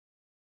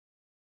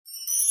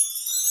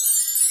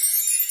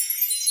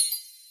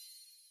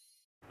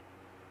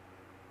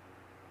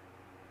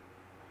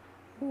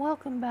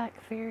Welcome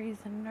back, fairies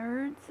and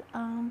nerds.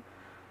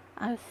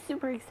 I was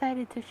super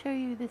excited to show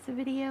you this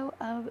video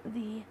of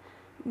the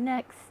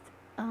next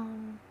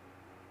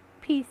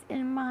piece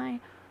in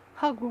my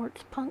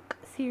Hogwarts Punk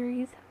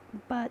series,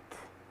 but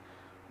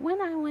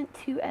when I went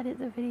to edit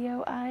the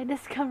video, I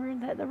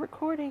discovered that the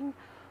recording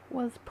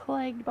was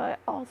plagued by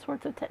all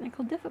sorts of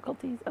technical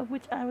difficulties of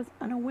which I was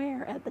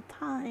unaware at the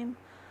time.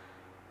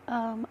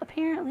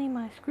 Apparently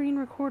my screen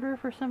recorder,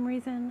 for some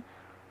reason,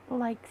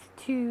 likes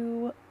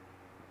to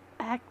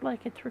act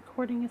like it's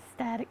recording a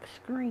static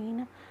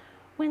screen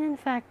when in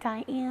fact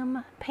I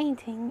am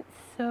painting.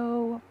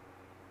 So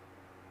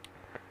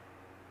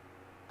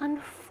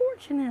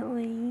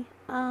unfortunately,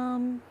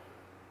 I'd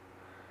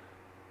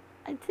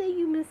say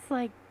you miss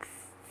like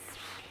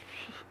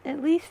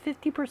at least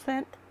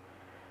 50%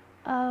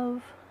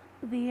 of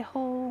the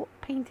whole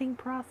painting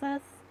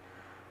process.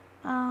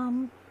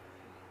 And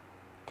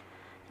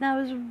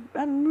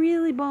I'm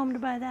really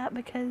bummed by that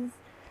because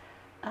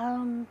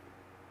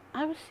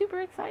I was super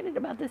excited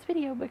about this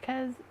video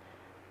because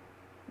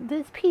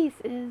this piece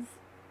is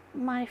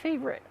my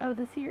favorite of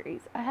the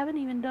series. I haven't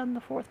even done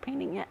the fourth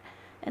painting yet,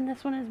 and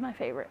this one is my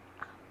favorite.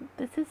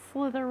 This is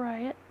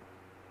Slytheriot.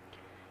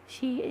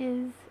 She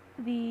is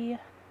the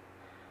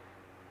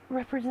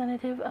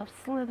representative of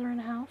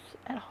Slytherin House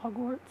at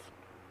Hogwarts.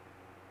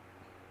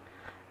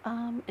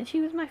 And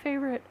she was my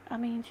favorite.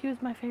 She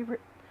was my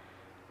favorite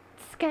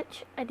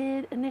sketch I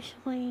did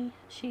initially.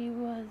 She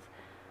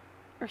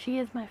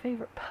is my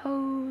favorite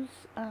pose.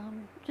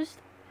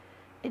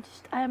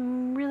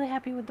 I'm really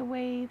happy with the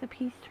way the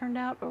piece turned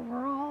out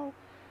overall.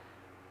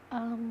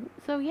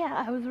 So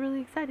yeah, I was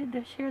really excited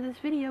to share this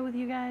video with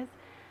you guys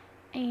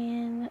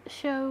and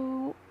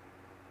show,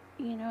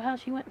 how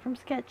she went from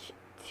sketch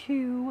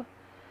to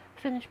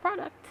finished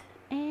product,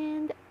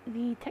 and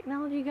the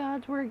technology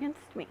gods were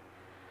against me.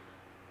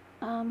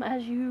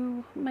 As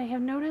you may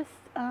have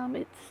noticed,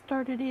 it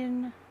started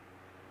in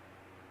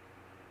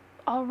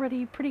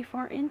already pretty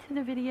far into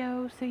the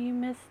video, so you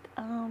missed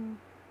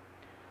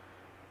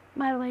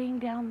my laying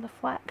down the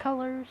flat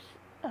colors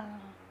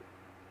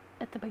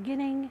at the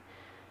beginning,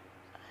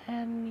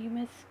 and you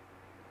missed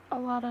a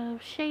lot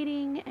of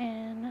shading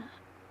and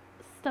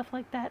stuff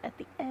like that at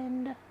the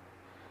end.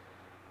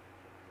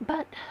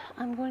 But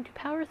I'm going to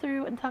power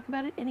through and talk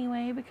about it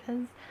anyway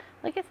because,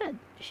 like I said,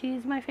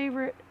 she's my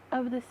favorite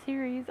of this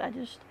series. I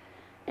just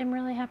am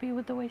really happy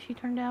with the way she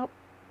turned out,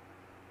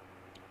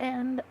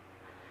 and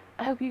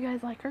I hope you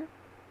guys like her.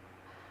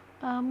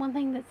 One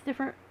thing that's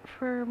different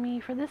for me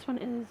for this one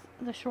is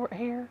the short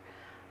hair.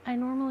 I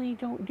normally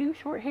don't do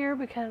short hair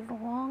because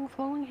long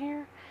flowing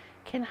hair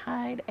can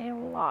hide a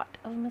lot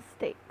of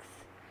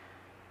mistakes.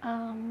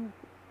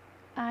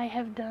 I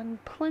have done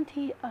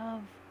plenty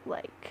of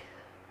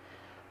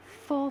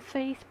full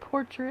face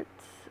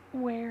portraits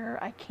where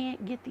I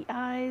can't get the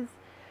eyes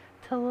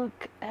to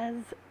look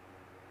as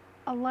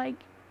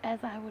alike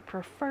as I would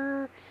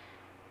prefer.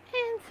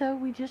 And so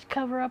we just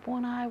cover up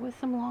one eye with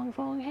some long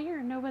flowing hair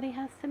and nobody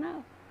has to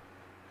know.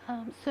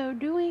 So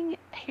doing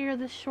hair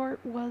this short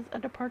was a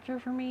departure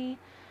for me.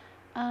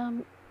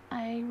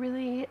 I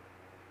really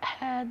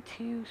had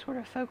to sort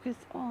of focus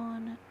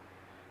on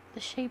the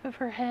shape of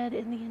her head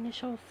in the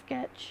initial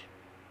sketch.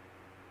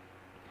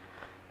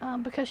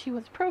 Because she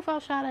was a profile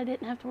shot, I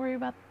didn't have to worry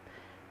about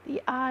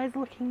the eyes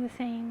looking the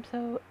same,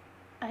 so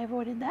I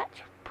avoided that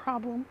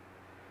problem.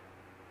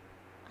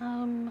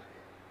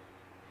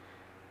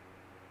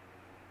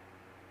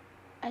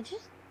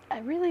 I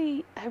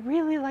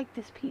really like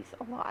this piece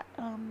a lot.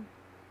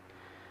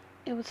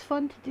 It was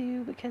fun to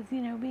do because,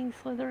 being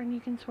Slytherin, you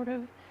can sort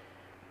of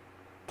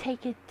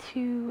take it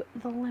to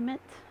the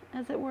limit,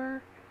 as it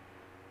were.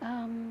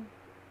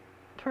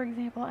 For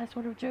example, I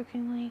sort of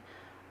jokingly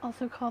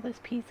also call this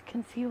piece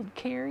Concealed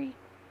Carry.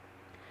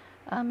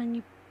 And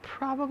you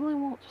probably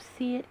won't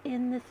see it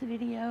in this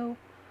video,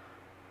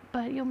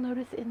 but you'll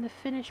notice in the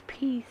finished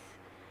piece,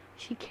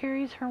 she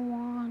carries her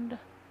wand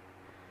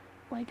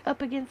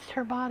up against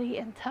her body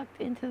and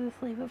tucked into the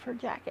sleeve of her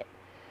jacket,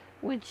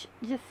 which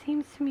just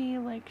seems to me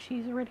like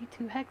she's ready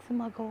to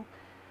hex-muggle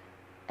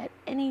at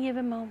any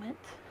given moment,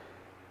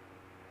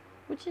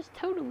 which is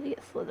totally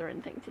a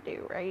Slytherin thing to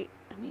do, right?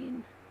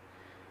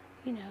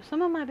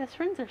 Some of my best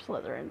friends are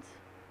Slytherins.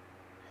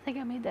 I think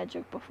I made that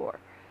joke before.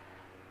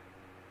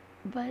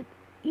 But,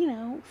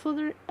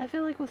 Slytherin, I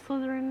feel like with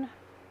Slytherin,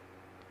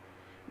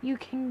 you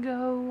can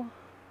go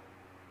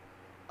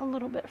a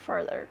little bit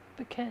further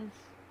because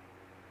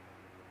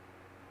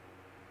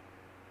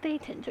they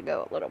tend to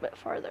go a little bit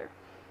farther.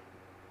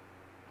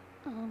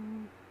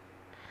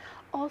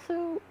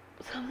 Also,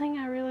 something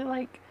I really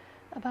like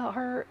about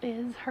her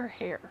is her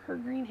hair, her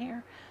green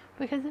hair,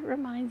 because it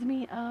reminds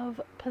me of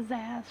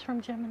Pizzazz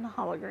from Gem and the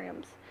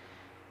Holograms.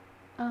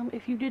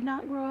 If you did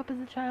not grow up as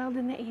a child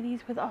in the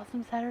 80s with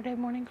awesome Saturday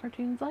morning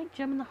cartoons like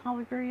Gem and the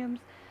Holograms,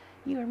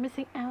 you are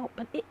missing out,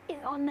 but it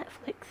is on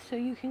Netflix, so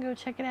you can go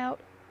check it out.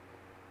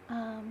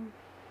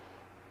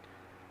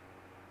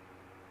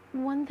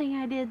 One thing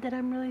I did that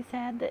I'm really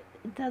sad that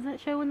it doesn't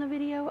show in the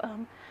video,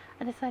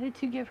 I decided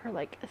to give her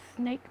a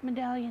snake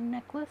medallion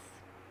necklace.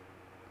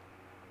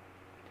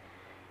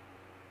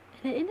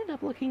 And it ended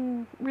up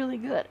looking really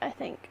good, I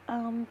think.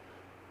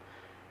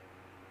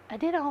 I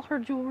did all her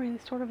jewelry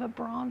sort of a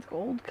bronze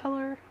gold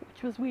color,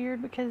 which was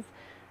weird because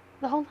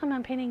the whole time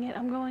I'm painting it,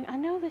 I'm going, I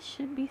know this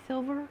should be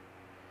silver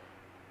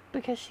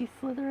because she's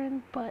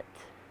Slytherin, but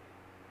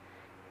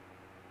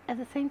at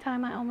the same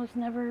time, I almost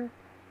never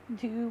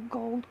do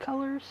gold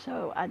colors,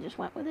 so I just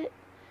went with it,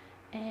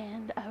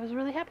 and I was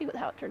really happy with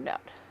how it turned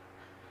out.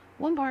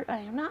 One part I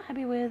am not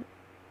happy with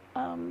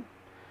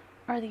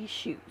are these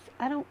shoes.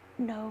 I don't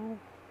know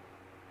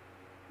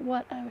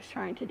what I was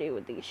trying to do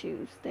with these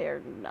shoes. They're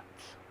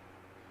nuts.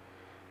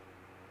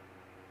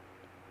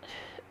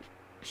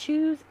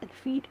 Shoes and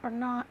feet are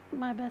not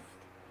my best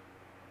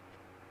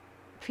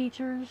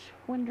features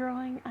when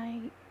drawing.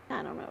 I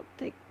don't know.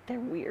 They're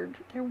weird.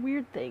 They're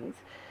weird things.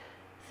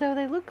 So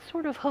they look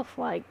sort of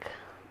hoof-like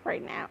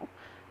right now.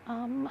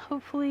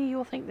 Hopefully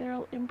you'll think they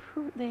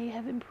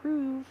have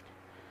improved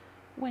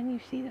when you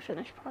see the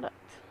finished product.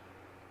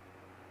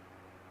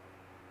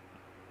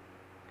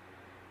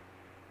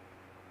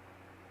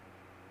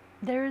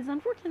 There is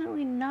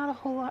unfortunately not a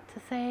whole lot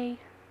to say.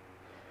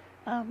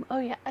 Oh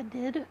yeah, I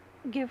did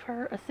give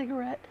her a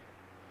cigarette,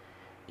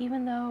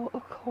 even though,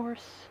 of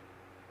course,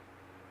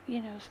 you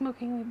know,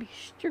 smoking would be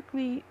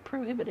strictly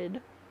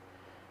prohibited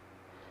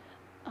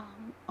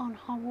on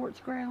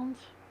Hogwarts grounds.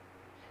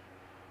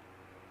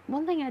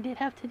 One thing I did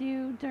have to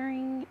do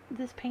during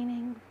this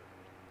painting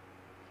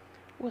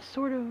was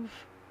sort of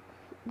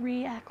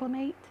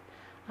reacclimate.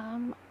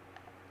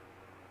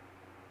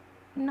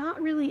 Not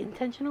really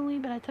intentionally,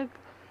 but I took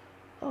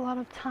a lot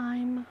of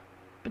time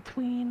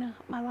between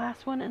my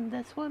last one and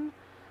this one.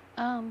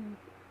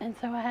 And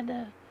so I had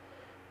to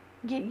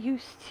get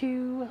used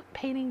to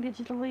painting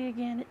digitally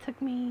again. It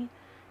took me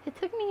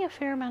a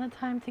fair amount of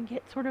time to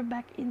get sort of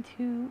back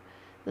into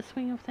the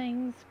swing of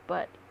things,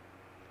 but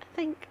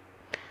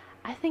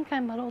I think I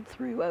muddled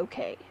through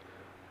okay.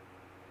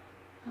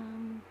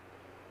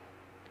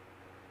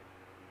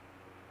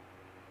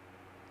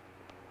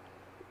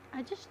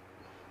 I just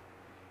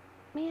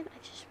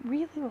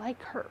really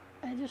like her.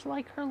 I just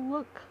like her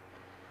look.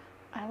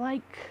 I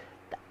like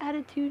the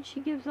attitude she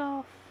gives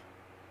off.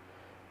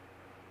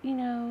 You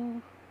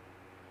know,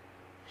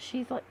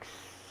 she's like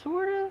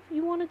sort of,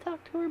 you want to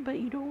talk to her, but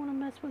you don't want to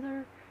mess with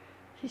her.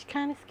 She's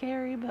kind of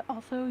scary, but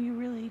also you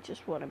really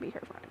just want to be her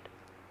friend.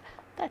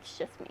 That's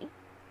just me.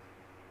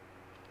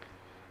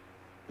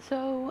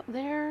 So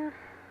there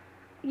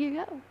you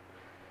go.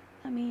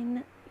 I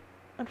mean,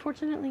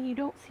 unfortunately you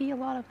don't see a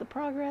lot of the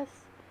progress.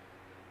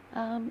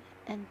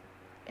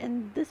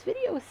 And this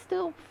video is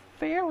still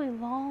fairly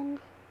long,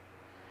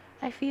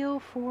 I feel,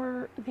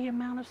 for the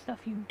amount of stuff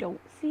you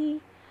don't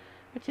see,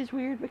 which is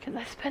weird because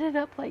I sped it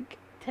up like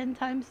 10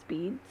 times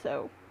speed,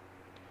 so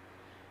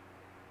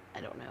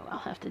I don't know. I'll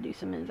have to do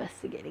some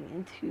investigating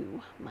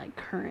into my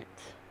current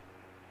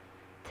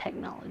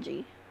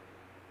technology.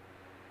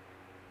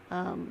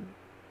 And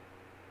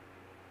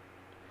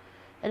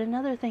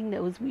another thing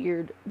that was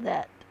weird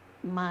that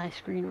my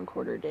screen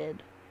recorder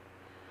did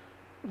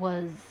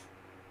was,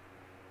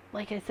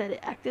 like I said, it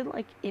acted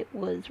like it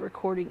was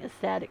recording a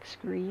static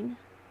screen,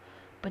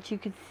 but you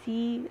could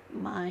see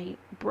my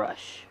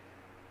brush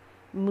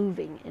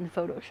moving in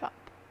Photoshop.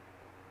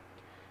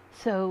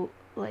 So,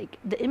 like,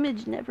 the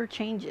image never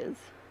changes,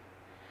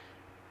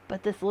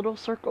 but this little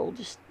circle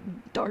just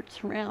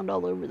darts around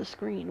all over the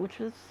screen, which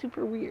was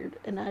super weird,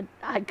 and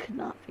I could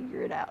not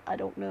figure it out. I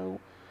don't know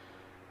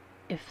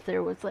if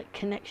there was, like,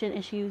 connection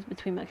issues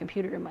between my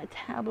computer and my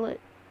tablet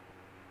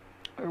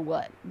or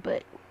what,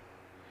 but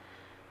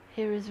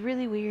it was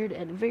really weird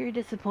and very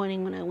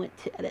disappointing when I went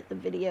to edit the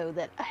video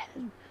that I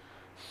had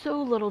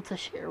so little to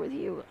share with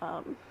you.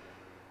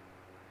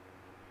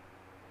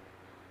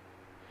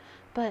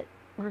 But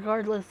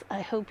regardless,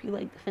 I hope you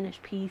like the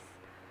finished piece.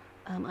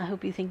 I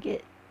hope you think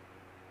it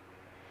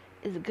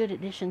is a good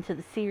addition to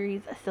the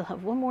series. I still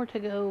have one more to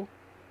go,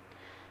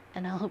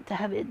 and I hope to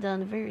have it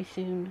done very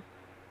soon.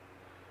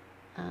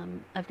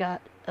 I've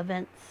got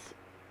events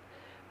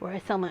where I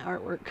sell my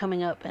artwork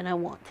coming up, and I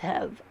want to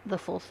have the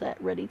full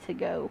set ready to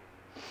go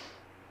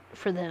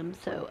for them,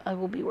 so I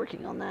will be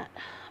working on that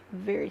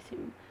very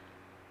soon.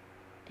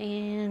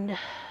 And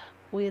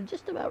we have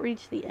just about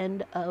reached the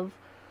end of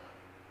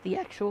the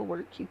actual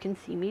work you can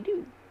see me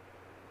do,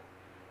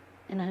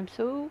 and I'm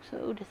so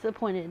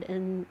disappointed,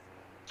 and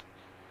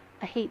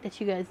I hate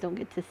that you guys don't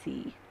get to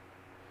see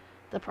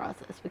the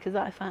process, because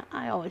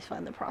I always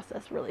find the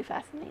process really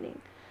fascinating,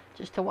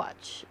 just to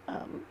watch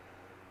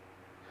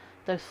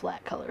those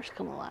flat colors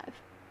come alive.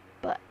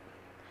 But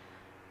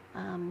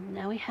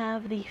now we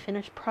have the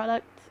finished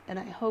product, and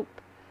I hope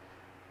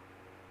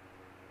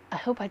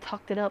I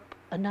talked it up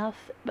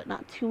enough, but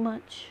not too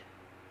much.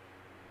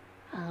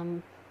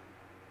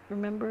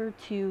 Remember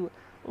to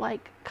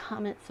like,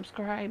 comment,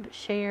 subscribe,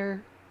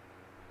 share,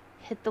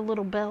 hit the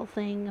little bell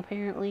thing,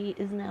 apparently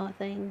is now a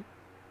thing.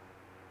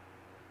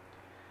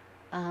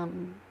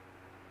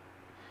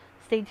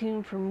 Stay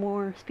tuned for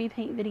more speed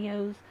paint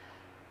videos.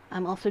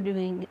 I'm also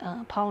doing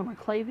polymer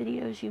clay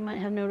videos. You might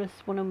have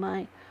noticed one of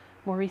my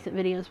more recent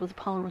videos was a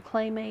polymer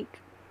clay make.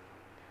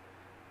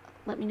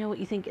 Let me know what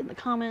you think in the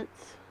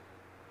comments,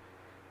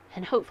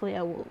 and hopefully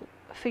I will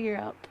figure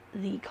out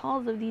the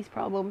cause of these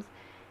problems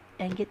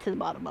and get to the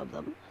bottom of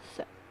them.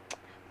 So,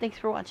 thanks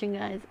for watching,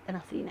 guys, and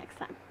I'll see you next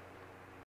time.